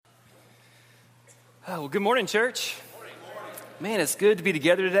Well, good morning, church. Man, it's good to be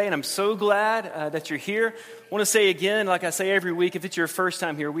together today, and I'm so glad that you're here. I want to say again, like I say every week, if it's your first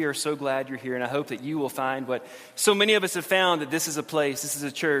time here, we are so glad you're here, and I hope that you will find what so many of us have found, that this is a place, this is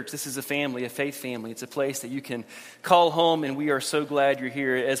a church, this is a family, a faith family. It's a place that you can call home, and we are so glad you're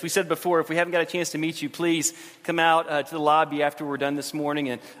here. As we said before, if we haven't got a chance to meet you, please come out to the lobby after we're done this morning,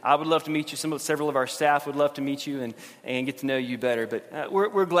 and I would love to meet you. Several of our staff would love to meet you and get to know you better, but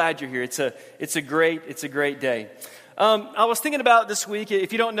we're glad you're here. It's a great day. I was thinking about this week.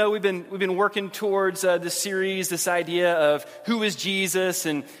 If you don't know, we've been working towards this series, this idea of who is Jesus,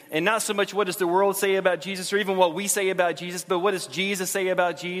 and not so much what does the world say about Jesus, or even what we say about Jesus, but what does Jesus say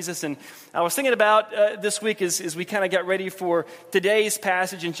about Jesus. And I was thinking about this week as we kind of got ready for today's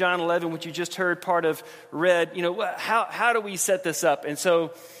passage in John 11, which you just heard part of read. You know, how do we set this up? And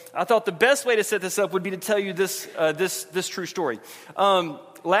so I thought the best way to set this up would be to tell you this true story.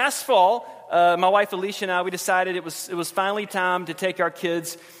 Last fall, my wife Alicia and I, we decided it was finally time to take our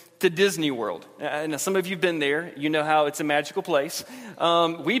kids to Disney World. Now, some of you have been there. You know how it's a magical place.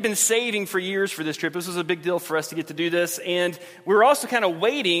 We've been saving for years for this trip. This was a big deal for us to get to do this. And we were also kind of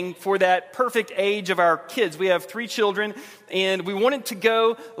waiting for that perfect age of our kids. We have 3 children, and we wanted to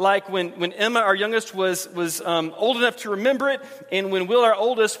go like when Emma, our youngest, was old enough to remember it, and when Will, our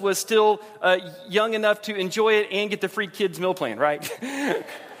oldest, was still young enough to enjoy it and get the free kids meal plan, right?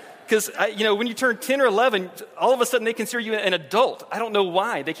 Because, when you turn 10 or 11, all of a sudden they consider you an adult. I don't know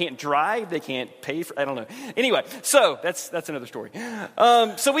why. They can't drive. They can't pay for, I don't know. Anyway, so that's another story.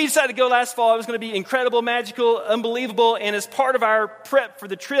 So we decided to go last fall. It was going to be incredible, magical, unbelievable. And as part of our prep for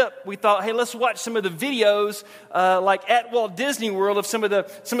the trip, we thought, hey, let's watch some of the videos like at Walt Disney World of some of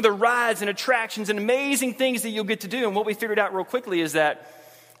the rides and attractions and amazing things that you'll get to do. And what we figured out real quickly is that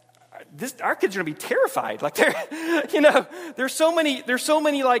our kids are going to be terrified. Like there's so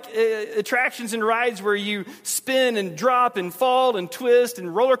many like attractions and rides where you spin and drop and fall and twist,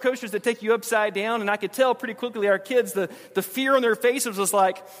 and roller coasters that take you upside down. And I could tell pretty quickly our kids, the fear on their faces was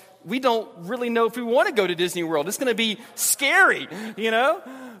like, we don't really know if we want to go to Disney World. It's going to be scary,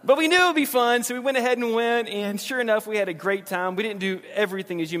 But we knew it would be fun, so we went ahead and went, and sure enough, we had a great time. We didn't do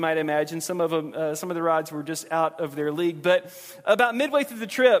everything, as you might imagine. Some of the rides were just out of their league. But about midway through the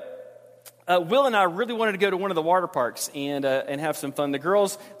trip, Will and I really wanted to go to one of the water parks and have some fun. The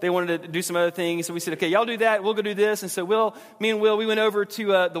girls, they wanted to do some other things, so we said, okay, y'all do that, we'll go do this. And so me and Will, we went over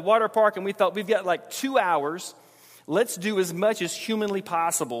to the water park, and we thought, we've got like 2 hours. Let's do as much as humanly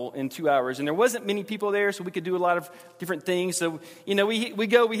possible in 2 hours. And there wasn't many people there, so we could do a lot of different things. So, we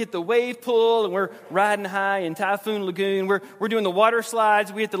hit the wave pool, and we're riding high in Typhoon Lagoon. We're doing the water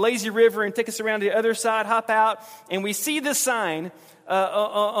slides. We hit the lazy river and take us around to the other side, hop out, and we see this sign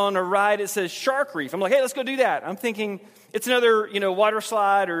on a ride. It says Shark Reef. I'm like, hey, let's go do that. I'm thinking it's another, water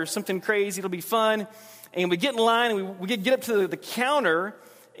slide or something crazy. It'll be fun. And we get in line, and we get up to the counter.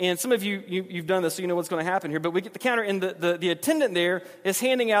 And some of you've done this, so you know what's going to happen here. But we get the counter, and the attendant there is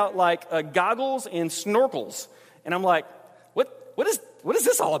handing out like goggles and snorkels. And I'm like, what is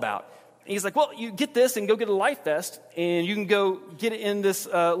this all about? And he's like, well, you get this and go get a life vest, and you can go get it in this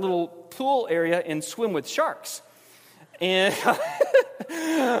little pool area and swim with sharks. And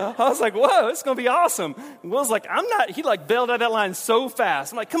I was like, whoa, it's going to be awesome. And Will's like, he like bailed out that line so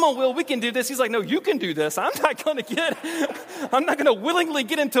fast. I'm like, come on, Will, we can do this. He's like, no, you can do this. I'm not going to willingly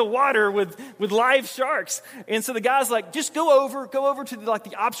get into water with live sharks. And so the guy's like, just go over to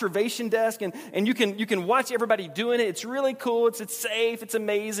the observation desk, and you can watch everybody doing it. It's really cool. It's safe. It's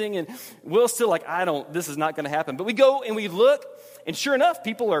amazing. And Will's still like, this is not going to happen. But we go and we look. And sure enough,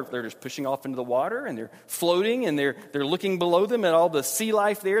 they're just pushing off into the water, and they're floating, and they're looking below them at all the sea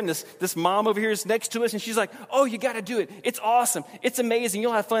life there. And this mom over here is next to us, and she's like, oh, you got to do it. It's awesome. It's amazing.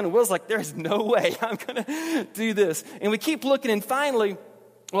 You'll have fun. And Will's like, there's no way I'm going to do this. And we keep looking, and finally,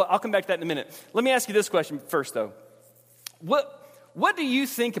 well, I'll come back to that in a minute. Let me ask you this question first, though. What do you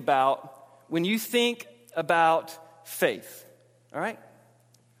think about when you think about faith? All right?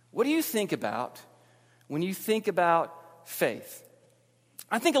 What do you think about when you think about faith?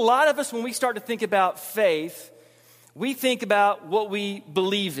 I think a lot of us, when we start to think about faith, we think about what we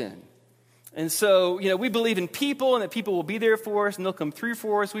believe in. And so, we believe in people, and that people will be there for us, and they'll come through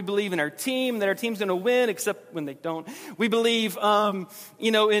for us. We believe in our team, that our team's going to win, except when they don't. We believe,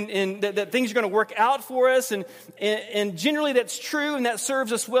 in that things are going to work out for us, and generally that's true, and that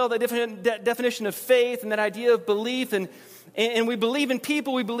serves us well, that definition of faith and that idea of belief. And we believe in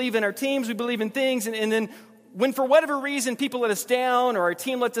people, we believe in our teams, we believe in things, and then when for whatever reason people let us down, or our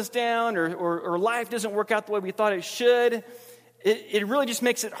team lets us down, or life doesn't work out the way we thought it should, it really just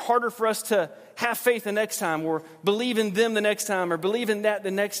makes it harder for us to have faith the next time, or believe in them the next time, or believe in that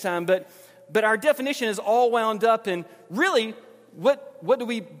the next time. But but our definition is all wound up in really what do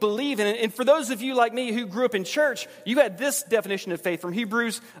we believe in? And for those of you like me who grew up in church, you had this definition of faith from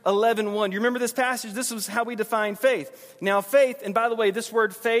Hebrews 11:1. You remember this passage? This was how we define faith. Now faith, and by the way, this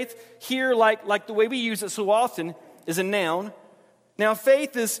word faith here, like the way we use it so often, is a noun. Now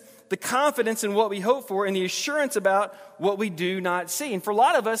faith is the confidence in what we hope for and the assurance about what we do not see. And for a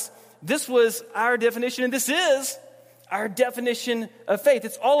lot of us, this was our definition, and this is our definition of faith.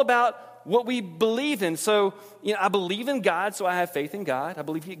 It's all about what we believe in. So, I believe in God, so I have faith in God. I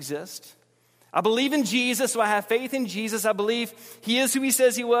believe He exists. I believe in Jesus, so I have faith in Jesus. I believe He is who He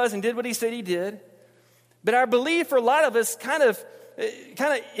says He was and did what He said He did. But our belief for a lot of us kind of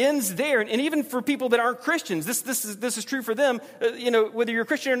ends there. And even for people that aren't Christians, this is true for them. Whether you're a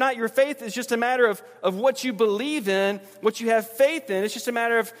Christian or not, your faith is just a matter of what you believe in, what you have faith in. It's just a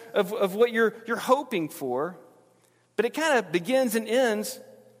matter of what you're hoping for. But it kind of begins and ends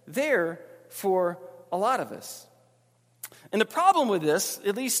there for a lot of us. And the problem with this,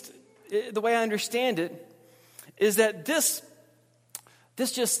 at least the way I understand it, is that this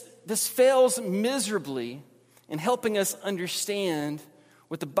fails miserably in helping us understand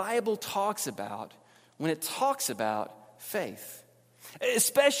what the Bible talks about when it talks about faith,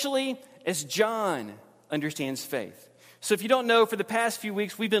 especially as John understands faith. So if you don't know, for the past few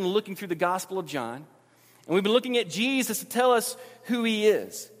weeks, we've been looking through the Gospel of John, and we've been looking at Jesus to tell us who He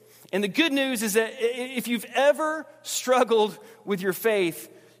is. And the good news is that if you've ever struggled with your faith,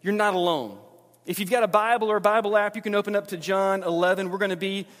 you're not alone. If you've got a Bible or a Bible app, you can open up to John 11. We're going to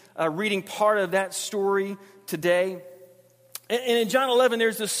be reading part of that story today. And in John 11,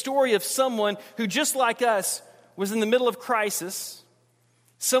 there's the story of someone who, just like us, was in the middle of crisis.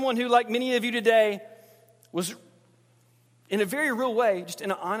 Someone who, like many of you today, was in a very real way, just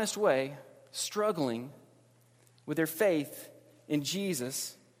in an honest way, struggling with their faith in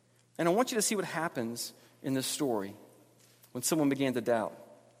Jesus. And I want you to see what happens in this story when someone began to doubt.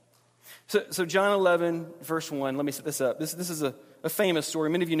 So John 11, verse 1, let me set this up. This is a famous story.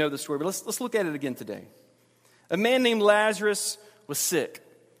 Many of you know the story, but let's look at it again today. A man named Lazarus was sick.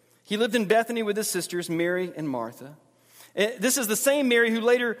 He lived in Bethany with his sisters, Mary and Martha. This is the same Mary who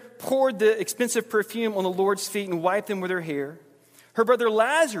later poured the expensive perfume on the Lord's feet and wiped them with her hair. Her brother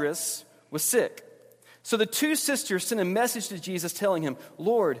Lazarus was sick. So the two sisters sent a message to Jesus telling him,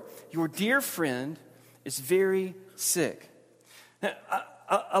 "Lord, your dear friend is very sick." Now,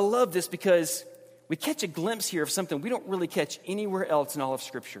 I love this because we catch a glimpse here of something we don't really catch anywhere else in all of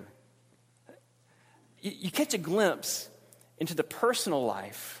Scripture. You catch a glimpse into the personal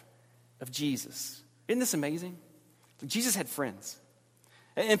life of Jesus. Isn't this amazing? Jesus had friends.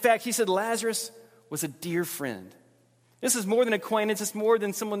 In fact, he said Lazarus was a dear friend. This is more than acquaintance. It's more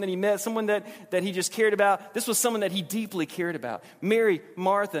than someone that he met, someone that he just cared about. This was someone that he deeply cared about. Mary,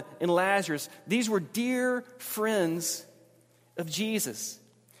 Martha, and Lazarus, these were dear friends of Jesus.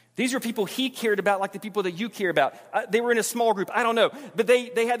 These were people he cared about like the people that you care about. They were in a small group. I don't know. But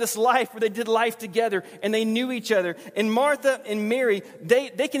they had this life where they did life together and they knew each other. And Martha and Mary,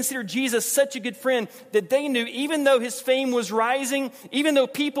 they considered Jesus such a good friend that they knew even though his fame was rising, even though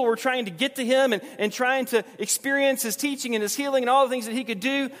people were trying to get to him and trying to experience his teaching and his healing and all the things that he could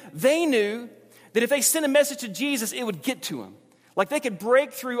do, they knew that if they sent a message to Jesus, it would get to him. Like they could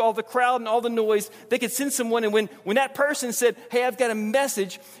break through all the crowd and all the noise. They could send someone. And when that person said, "Hey, I've got a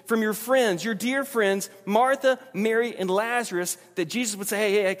message from your friends, your dear friends, Martha, Mary, and Lazarus," that Jesus would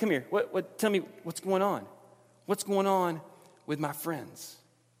say, hey, come here. Tell me what's going on. What's going on with my friends?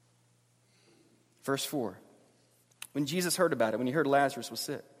 Verse 4. When Jesus heard about it, when he heard Lazarus was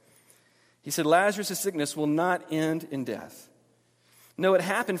sick, he said, "Lazarus' sickness will not end in death. No, it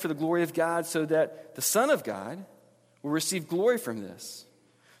happened for the glory of God, so that the Son of God will receive glory from this."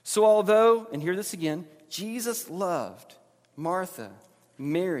 So although, and hear this again, Jesus loved Martha,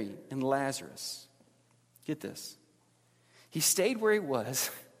 Mary, and Lazarus, get this, he stayed where he was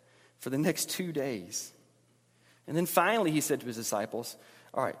for the next 2 days. And then finally he said to his disciples,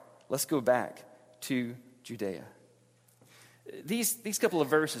 "All right, let's go back to Judea." These couple of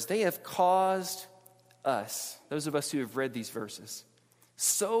verses, they have caused us, those of us who have read these verses,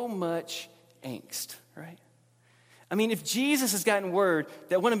 so much angst, right? I mean, if Jesus has gotten word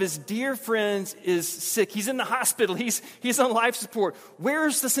that one of his dear friends is sick, he's in the hospital, he's on life support,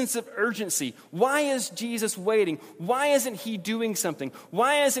 where's the sense of urgency? Why is Jesus waiting? Why isn't he doing something?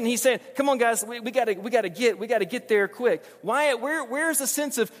 Why isn't he saying, "Come on, guys, we gotta get there quick"? Where's the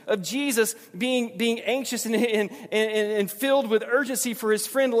sense of Jesus being anxious and filled with urgency for his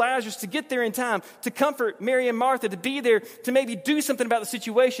friend Lazarus to get there in time, to comfort Mary and Martha, to be there, to maybe do something about the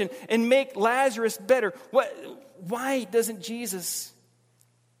situation and make Lazarus better? Why doesn't Jesus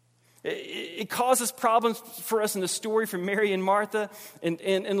It causes problems for us in the story from Mary and Martha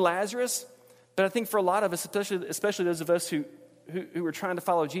and Lazarus. But I think for a lot of us, especially those of us who are trying to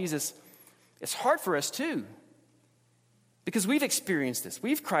follow Jesus, it's hard for us too. Because we've experienced this.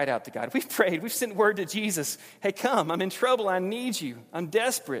 We've cried out to God. We've prayed. We've sent word to Jesus. Hey, come. I'm in trouble. I need you. I'm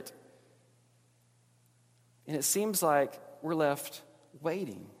desperate. And it seems like we're left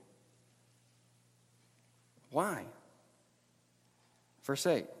waiting. Why? Verse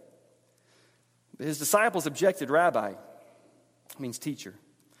 8. His disciples objected, Rabbi, means teacher.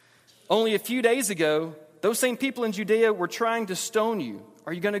 Only a few days ago, those same people in Judea were trying to stone you.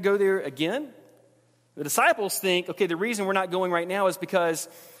 Are you going to go there again? The disciples think, okay, the reason we're not going right now is because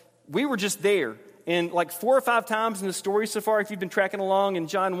we were just there. And like 4 or 5 times in the story so far, if you've been tracking along in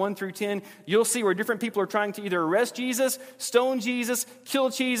John 1 through 10, you'll see where different people are trying to either arrest Jesus, stone Jesus, kill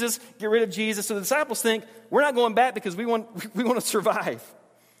Jesus, get rid of Jesus. So the disciples think, we're not going back because we want to survive.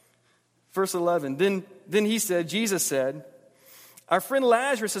 Verse 11, then Jesus said, our friend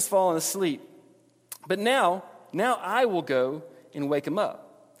Lazarus has fallen asleep, but now I will go and wake him up.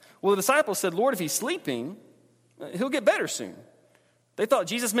 Well, the disciples said, Lord, if he's sleeping, he'll get better soon. They thought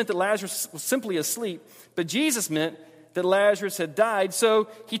Jesus meant that Lazarus was simply asleep, but Jesus meant that Lazarus had died, so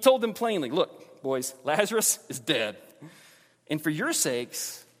he told them plainly, look, boys, Lazarus is dead. And for your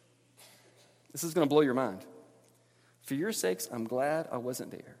sakes, this is going to blow your mind. For your sakes, I'm glad I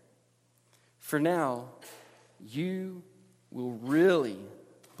wasn't there. For now, you will really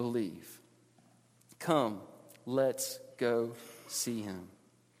believe. Come, let's go see him.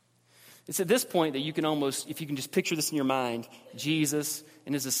 It's at this point that you can almost, if you can just picture this in your mind, Jesus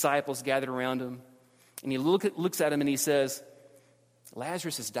and his disciples gathered around him, and he looks at him and he says,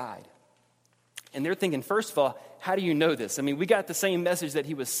 Lazarus has died. And they're thinking, first of all, how do you know this? I mean, we got the same message that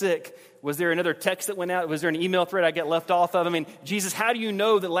he was sick. Was there another text that went out? Was there an email thread I got left off of? I mean, Jesus, how do you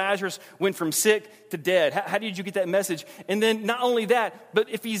know that Lazarus went from sick to dead? How did you get that message? And then not only that, but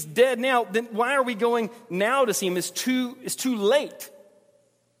if he's dead now, then why are we going now to see him? It's too late.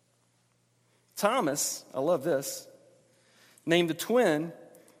 Thomas, I love this, named the twin,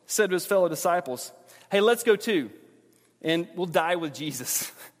 said to his fellow disciples, hey, let's go too, and we'll die with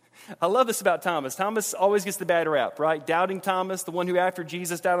Jesus. I love this about Thomas. Thomas always gets the bad rap, right? Doubting Thomas, the one who after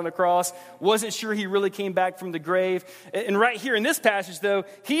Jesus died on the cross, wasn't sure he really came back from the grave. And right here in this passage, though,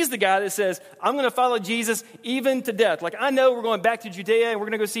 he's the guy that says, I'm going to follow Jesus even to death. Like, I know we're going back to Judea, and we're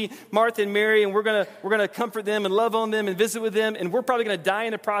going to go see Martha and Mary, and we're going to comfort them and love on them and visit with them, and we're probably going to die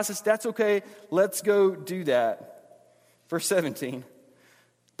in the process. That's okay. Let's go do that. Verse 17.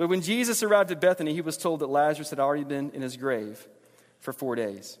 But when Jesus arrived at Bethany, he was told that Lazarus had already been in his grave for 4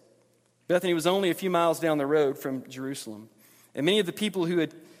 days. Bethany was only a few miles down the road from Jerusalem. And many of the people who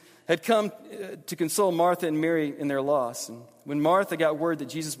had come to console Martha and Mary in their loss. And when Martha got word that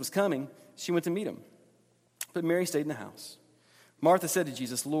Jesus was coming, she went to meet him. But Mary stayed in the house. Martha said to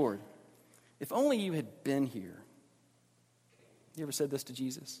Jesus, Lord, if only you had been here. You ever said this to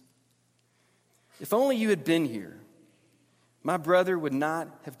Jesus? If only you had been here, my brother would not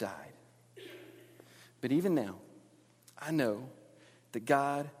have died. But even now, I know that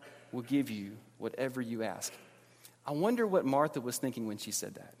God will give you whatever you ask. I wonder what Martha was thinking when she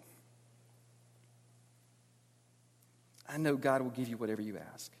said that. I know God will give you whatever you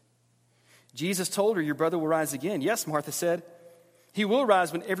ask. Jesus told her, your brother will rise again. Yes, Martha said, he will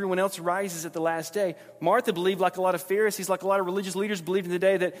rise when everyone else rises at the last day. Martha believed, like a lot of Pharisees, like a lot of religious leaders believed in the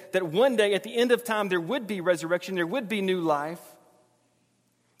day, that one day at the end of time there would be resurrection, there would be new life.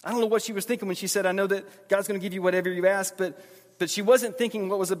 I don't know what she was thinking when she said, I know that God's going to give you whatever you ask, but she wasn't thinking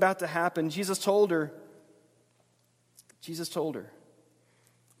what was about to happen. Jesus told her,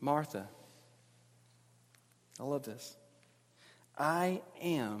 Martha, I love this. I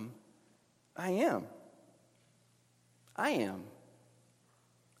am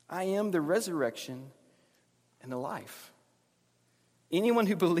the resurrection and the life. Anyone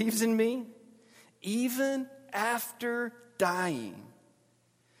who believes in me, even after dying,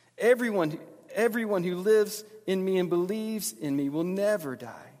 everyone who lives in me and believes in me will never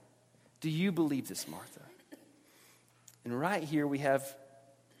die. Do you believe this, Martha? And right here we have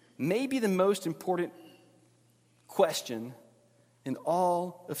maybe the most important question in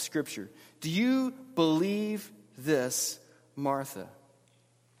all of Scripture. Do you believe this, Martha?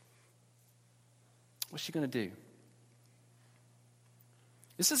 What's she going to do?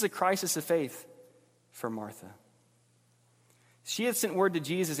 This is a crisis of faith for Martha. She had sent word to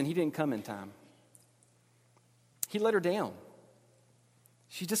Jesus and he didn't come in time. He let her down.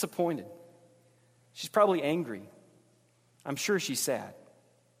 She's disappointed. She's probably angry. I'm sure she's sad.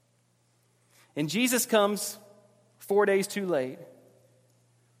 And Jesus comes 4 days too late.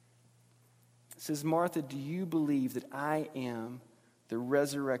 It says, Martha, do you believe that I am the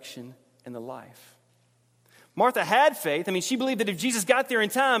resurrection and the life? Martha had faith. I mean, she believed that if Jesus got there in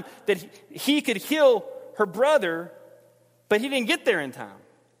time, that he could heal her brother, but he didn't get there in time.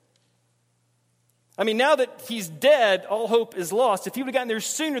 I mean, now that he's dead, all hope is lost. If he would have gotten there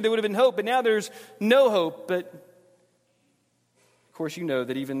sooner, there would have been hope, but now there's no hope. But, of course, you know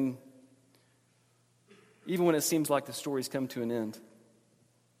that even when it seems like the story's come to an end,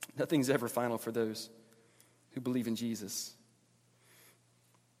 nothing's ever final for those who believe in Jesus.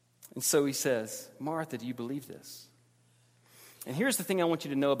 And so he says, Martha, do you believe this? And here's the thing I want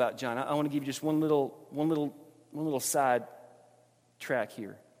you to know about John. I want to give you just one little side track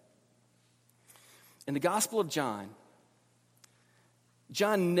here. In the Gospel of John,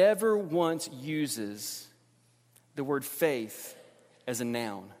 John never once uses the word faith as a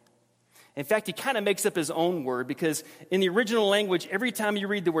noun. In fact, he kind of makes up his own word, because in the original language, every time you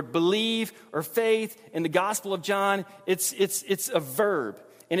read the word believe or faith in the Gospel of John, it's a verb.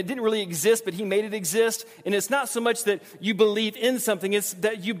 And it didn't really exist, but he made it exist. And it's not so much that you believe in something, it's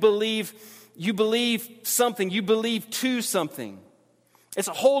that you believe something, you believe to something. It's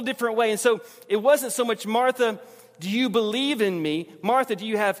a whole different way. And so it wasn't so much, Martha, do you believe in me? Martha, do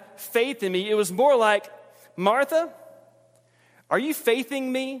you have faith in me? It was more like, Martha, are you faithing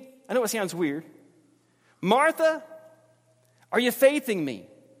me? I know it sounds weird. Martha, are you faithing me?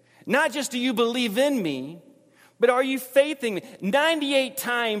 Not just do you believe in me, but are you faithing me? 98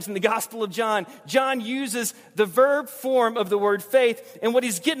 times in the Gospel of John, John uses the verb form of the word faith. And what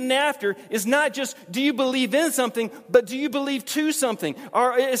he's getting after is not just do you believe in something, but do you believe to something?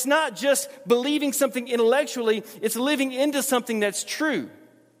 Or it's not just believing something intellectually, it's living into something that's true.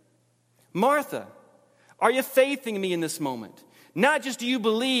 Martha, are you faithing me in this moment? Not just do you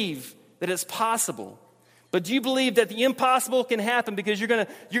believe that it's possible, but do you believe that the impossible can happen because you're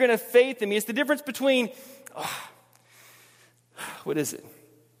gonna faith in me? It's the difference between what is it?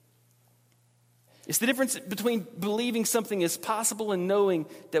 It's the difference between believing something is possible and knowing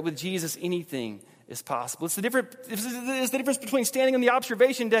that with Jesus anything is possible. It's the difference between standing on the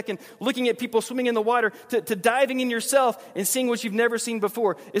observation deck and looking at people swimming in the water to diving in yourself and seeing what you've never seen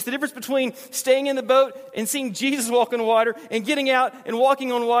before. It's the difference between staying in the boat and seeing Jesus walk on water and getting out and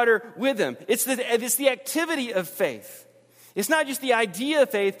walking on water with him. It's the activity of faith. It's not just the idea of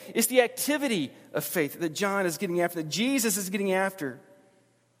faith, it's the activity of faith that John is getting after, that Jesus is getting after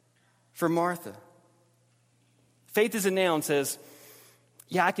for Martha. Faith as a noun says,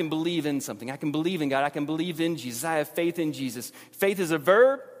 yeah, I can believe in something. I can believe in God. I can believe in Jesus. I have faith in Jesus. Faith is a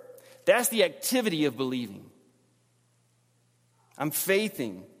verb. That's the activity of believing. I'm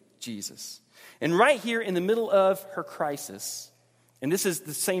faithing Jesus. And right here in the middle of her crisis, and this is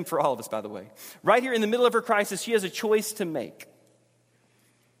the same for all of us, by the way. Right here in the middle of her crisis, she has a choice to make.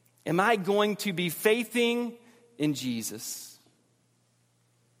 Am I going to be faithing in Jesus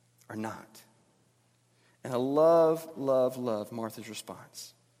or not? And I love Martha's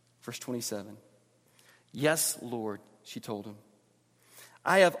response. Verse 27. Yes, Lord, she told him.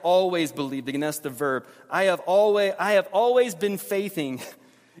 I have always believed, again, that's the verb. I have always been faithing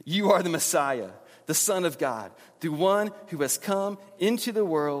you are the Messiah, the Son of God, the one who has come into the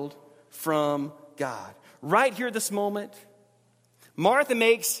world from God. Right here at this moment, Martha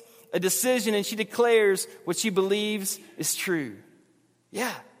makes a decision and she declares what she believes is true.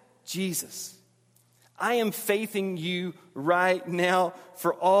 Yeah, Jesus. I am faithing you right now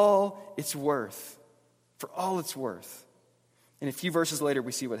for all it's worth. For all it's worth. And a few verses later,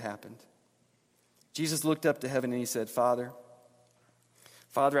 we see what happened. Jesus looked up to heaven and he said, Father,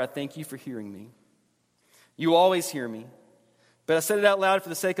 I thank you for hearing me. You always hear me. But I said it out loud for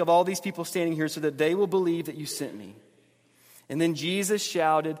the sake of all these people standing here so that they will believe that you sent me. And then Jesus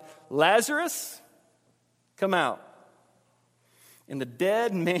shouted, Lazarus, come out. And the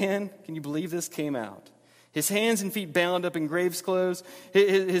dead man, can you believe this, came out. His hands and feet bound up in grave's clothes,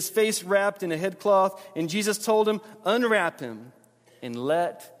 his face wrapped in a headcloth. And Jesus told him, unwrap him and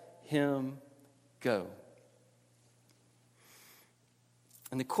let him go.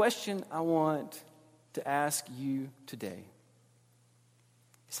 And the question I want to ask you today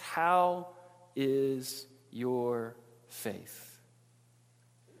is, how is your faith?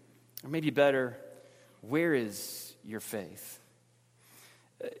 Or maybe better, where is your faith?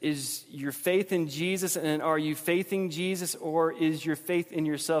 Is your faith in Jesus, and are you faithing Jesus, or is your faith in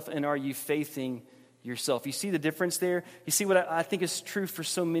yourself, and are you faithing yourself? You see the difference there? You see what I think is true for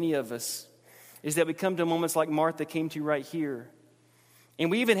so many of us is that we come to moments like Martha came to right here. And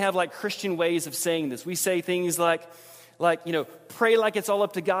we even have like Christian ways of saying this. We say things like, pray like it's all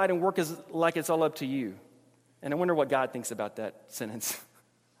up to God and work like it's all up to you. And I wonder what God thinks about that sentence.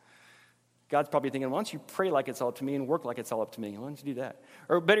 God's probably thinking, why don't you pray like it's all up to me and work like it's all up to me? Why don't you do that?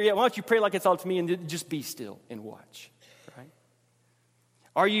 Or better yet, why don't you pray like it's all up to me and just be still and watch, right?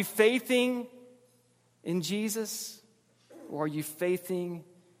 Are you faithing in Jesus, or are you faithing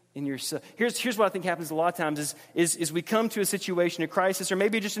in yourself? Here's what I think happens a lot of times is we come to a situation, a crisis, or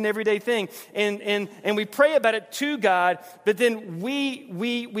maybe just an everyday thing, and we pray about it to God, but then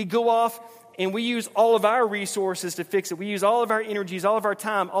we go off and we use all of our resources to fix it. We use all of our energies, all of our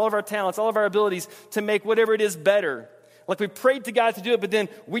time, all of our talents, all of our abilities to make whatever it is better. Like we prayed to God to do it, but then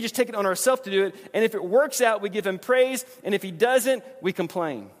we just take it on ourselves to do it. And if it works out, we give him praise. And if he doesn't, we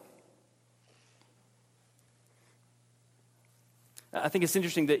complain. I think it's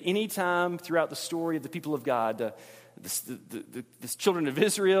interesting that any time throughout the story of the people of God, the children of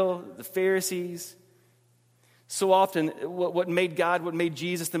Israel, the Pharisees, so often what made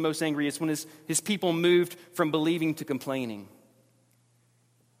Jesus the most angry is when his people moved from believing to complaining.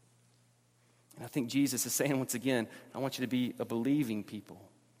 And I think Jesus is saying once again, I want you to be a believing people,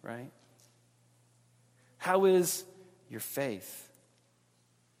 right? How is your faith?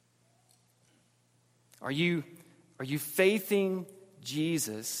 Are you faithing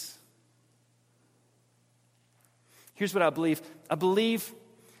Jesus? Here's what I believe. I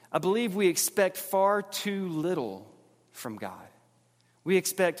believe we expect far too little from God. We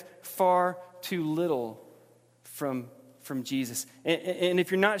expect far too little from Jesus. And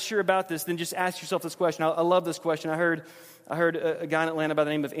if you're not sure about this, then just ask yourself this question. I love this question. I heard a guy in Atlanta by the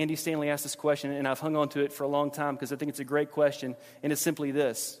name of Andy Stanley ask this question, and I've hung on to it for a long time because I think it's a great question. And it's simply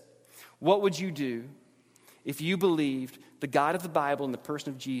this: what would you do if you believed the God of the Bible and the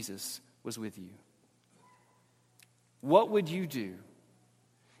person of Jesus was with you? What would you do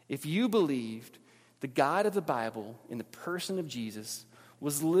if you believed the God of the Bible in the person of Jesus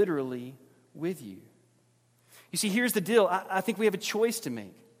was literally with you? You see, here's the deal. I think we have a choice to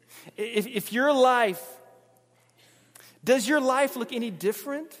make. If your life, does your life look any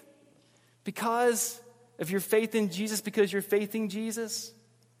different because of your faith in Jesus, because you're faithing Jesus?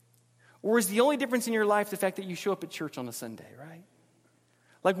 Or is the only difference in your life the fact that you show up at church on a Sunday, right?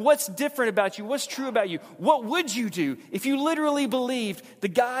 Like, what's different about you? What's true about you? What would you do if you literally believed the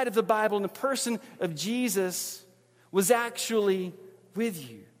God of the Bible and the person of Jesus was actually with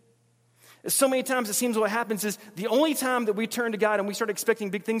you? So many times it seems what happens is the only time that we turn to God and we start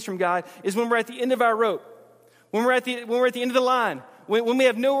expecting big things from God is when we're at the end of our rope, when we're at the end of the line, when we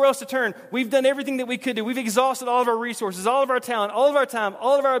have nowhere else to turn. We've done everything that we could do. We've exhausted all of our resources, all of our talent, all of our time,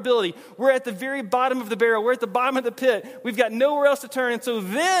 all of our ability. We're at the very bottom of the barrel. We're at the bottom of the pit. We've got nowhere else to turn. And so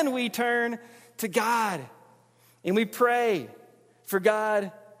then we turn to God and we pray for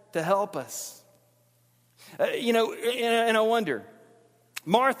God to help us. And I wonder,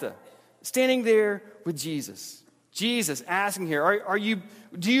 Martha, standing there with Jesus asking her,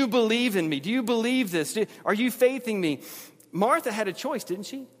 do you believe in me? Do you believe this? Are you faithing me? Martha had a choice, didn't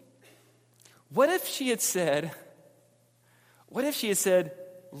she? What if she had said,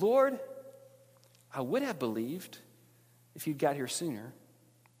 Lord, I would have believed if you'd got here sooner.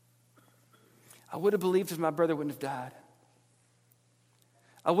 I would have believed if my brother wouldn't have died.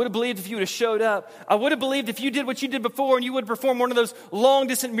 I would have believed if you would have showed up. I would have believed if you did what you did before and you would perform one of those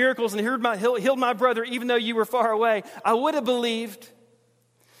long-distance miracles and healed my brother even though you were far away. I would have believed.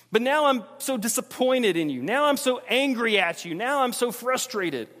 But now I'm so disappointed in you. Now I'm so angry at you. Now I'm so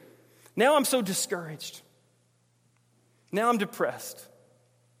frustrated. Now I'm so discouraged. Now I'm depressed.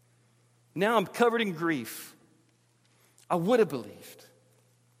 Now I'm covered in grief. I would have believed.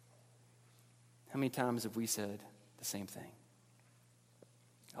 How many times have we said the same thing?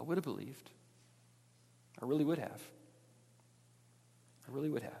 I would have believed. I really would have. I really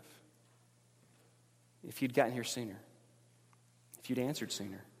would have. If you'd gotten here sooner. If you'd answered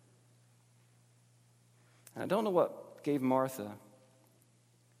sooner. And I don't know what gave Martha.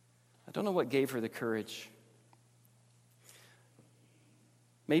 I don't know what gave her the courage.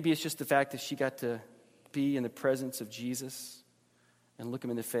 Maybe it's just the fact that she got to be in the presence of Jesus and look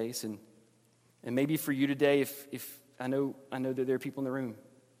him in the face. And maybe for you today, if I know that there are people in the room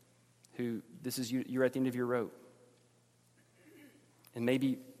who this is you're at the end of your rope. And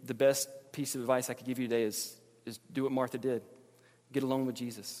maybe the best piece of advice I could give you today is do what Martha did. Get alone with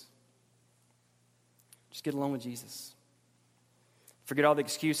Jesus. Just get alone with Jesus. Forget all the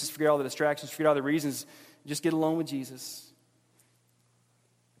excuses, forget all the distractions, forget all the reasons. Just get alone with Jesus.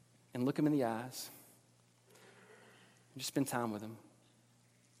 And look him in the eyes. And just spend time with him.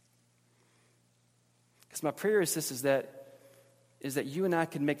 Because my prayer is this, is that you and I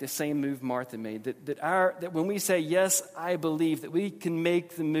can make the same move Martha made. That when we say, yes, I believe, that we can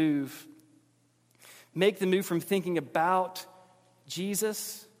make the move from thinking about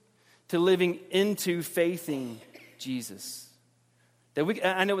Jesus to living into faithing Jesus. That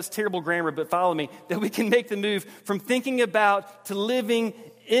I know it's terrible grammar, but follow me. That we can make the move from thinking about to living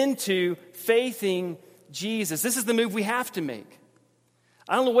into faithing Jesus. This is the move we have to make.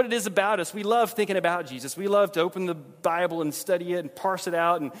 I don't know what it is about us. We love thinking about Jesus. We love to open the Bible and study it and parse it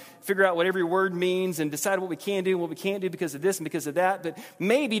out and figure out what every word means and decide what we can do and what we can't do because of this and because of that. But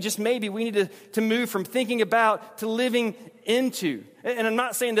maybe, just maybe, we need to move from thinking about to living into. And I'm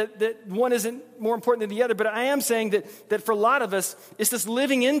not saying that one isn't more important than the other, but I am saying that for a lot of us, it's this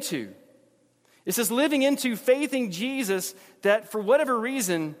living into. It's this living into faithing Jesus that for whatever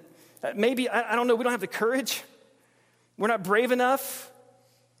reason, maybe, I don't know, we don't have the courage. We're not brave enough.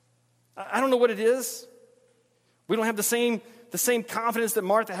 I don't know what it is. We don't have the same confidence that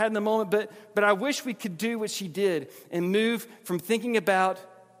Martha had in the moment, but I wish we could do what she did and move from thinking about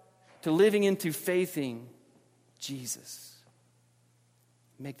to living into faithing Jesus.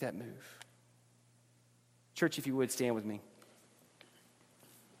 Make that move. Church, if you would, stand with me.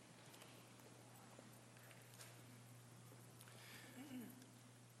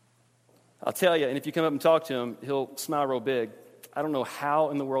 I'll tell you, and if you come up and talk to him, he'll smile real big. I don't know how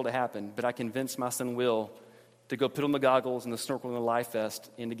in the world it happened, but I convinced my son Will to go put on the goggles and the snorkel and the life vest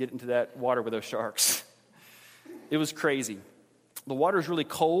and to get into that water with those sharks. It was crazy. The water is really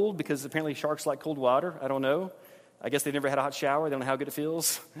cold because apparently sharks like cold water. I don't know. I guess they've never had a hot shower. They don't know how good it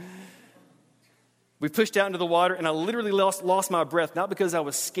feels. We pushed out into the water, and I literally lost my breath, not because I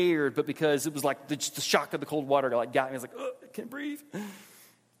was scared, but because it was like the shock of the cold water got me. I was like, oh, I can't breathe.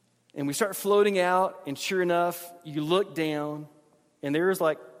 And we start floating out, and sure enough, you look down, and there's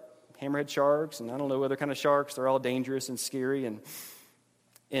like hammerhead sharks, and I don't know other kind of sharks. They're all dangerous and scary.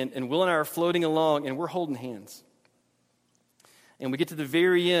 And Will and I are floating along, and we're holding hands. And we get to the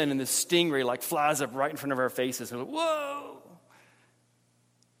very end, and the stingray like flies up right in front of our faces. And we're like, whoa!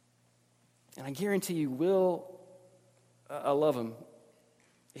 And I guarantee you, Will, I love him.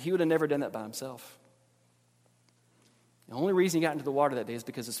 He would have never done that by himself. The only reason he got into the water that day is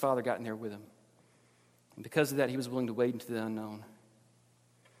because his father got in there with him. And because of that, he was willing to wade into the unknown.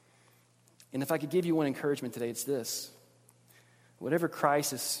 And if I could give you one encouragement today, it's this. Whatever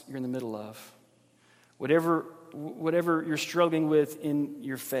crisis you're in the middle of, whatever you're struggling with in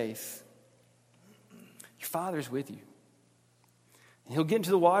your faith, your Father's with you. And He'll get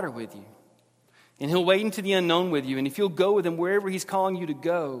into the water with you. And He'll wade into the unknown with you. And if you'll go with Him wherever He's calling you to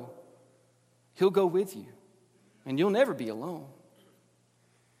go, He'll go with you. And you'll never be alone.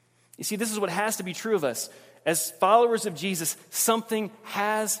 You see, this is what has to be true of us. As followers of Jesus, something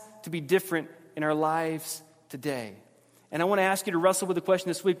has to be different in our lives today. And I want to ask you to wrestle with the question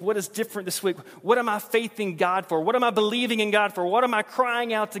this week, what is different this week? What am I faithing God for? What am I believing in God for? What am I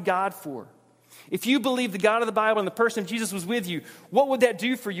crying out to God for? If you believe the God of the Bible and the person of Jesus was with you, what would that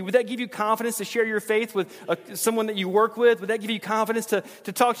do for you? Would that give you confidence to share your faith with someone that you work with? Would that give you confidence to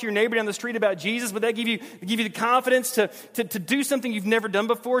talk to your neighbor down the street about Jesus? Would that give you the confidence to do something you've never done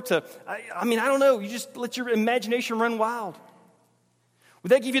before? I don't know. You just let your imagination run wild.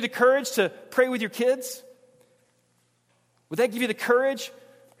 Would that give you the courage to pray with your kids? Would that give you the courage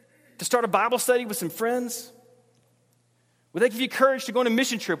to start a Bible study with some friends? Would that give you courage to go on a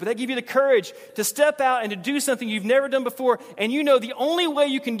mission trip? Would that give you the courage to step out and to do something you've never done before? And you know the only way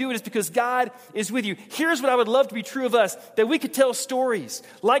you can do it is because God is with you. Here's what I would love to be true of us, that we could tell stories.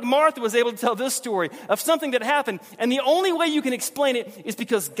 Like Martha was able to tell this story of something that happened. And the only way you can explain it is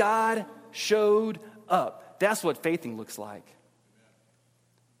because God showed up. That's what faithing looks like.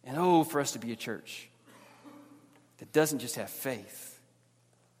 And for us to be a church that doesn't just have faith,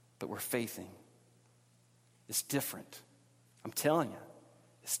 but we're faithing. It's different. I'm telling you,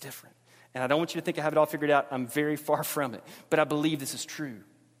 it's different. And I don't want you to think I have it all figured out. I'm very far from it. But I believe this is true.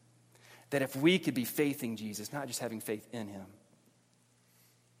 That if we could be faithing Jesus, not just having faith in Him,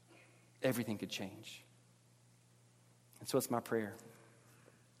 everything could change. And so it's my prayer.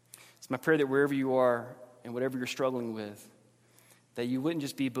 It's my prayer that wherever you are and whatever you're struggling with, that you wouldn't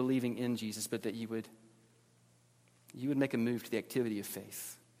just be believing in Jesus, but that you would make a move to the activity of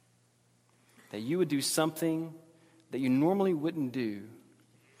faith. That you would do something that you normally wouldn't do.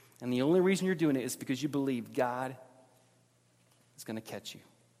 And the only reason you're doing it is because you believe God is going to catch you.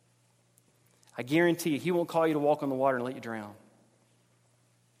 I guarantee you, He won't call you to walk on the water and let you drown.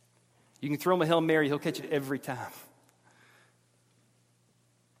 You can throw Him a Hail Mary, He'll catch it every time.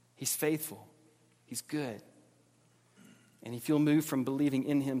 He's faithful. He's good. And if you'll move from believing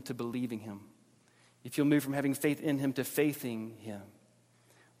in Him to believing Him, if you'll move from having faith in Him to faithing Him,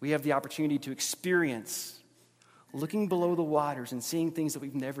 we have the opportunity to experience looking below the waters and seeing things that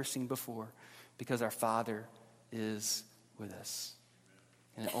we've never seen before because our Father is with us.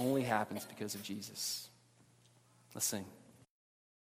 And it only happens because of Jesus. Let's sing.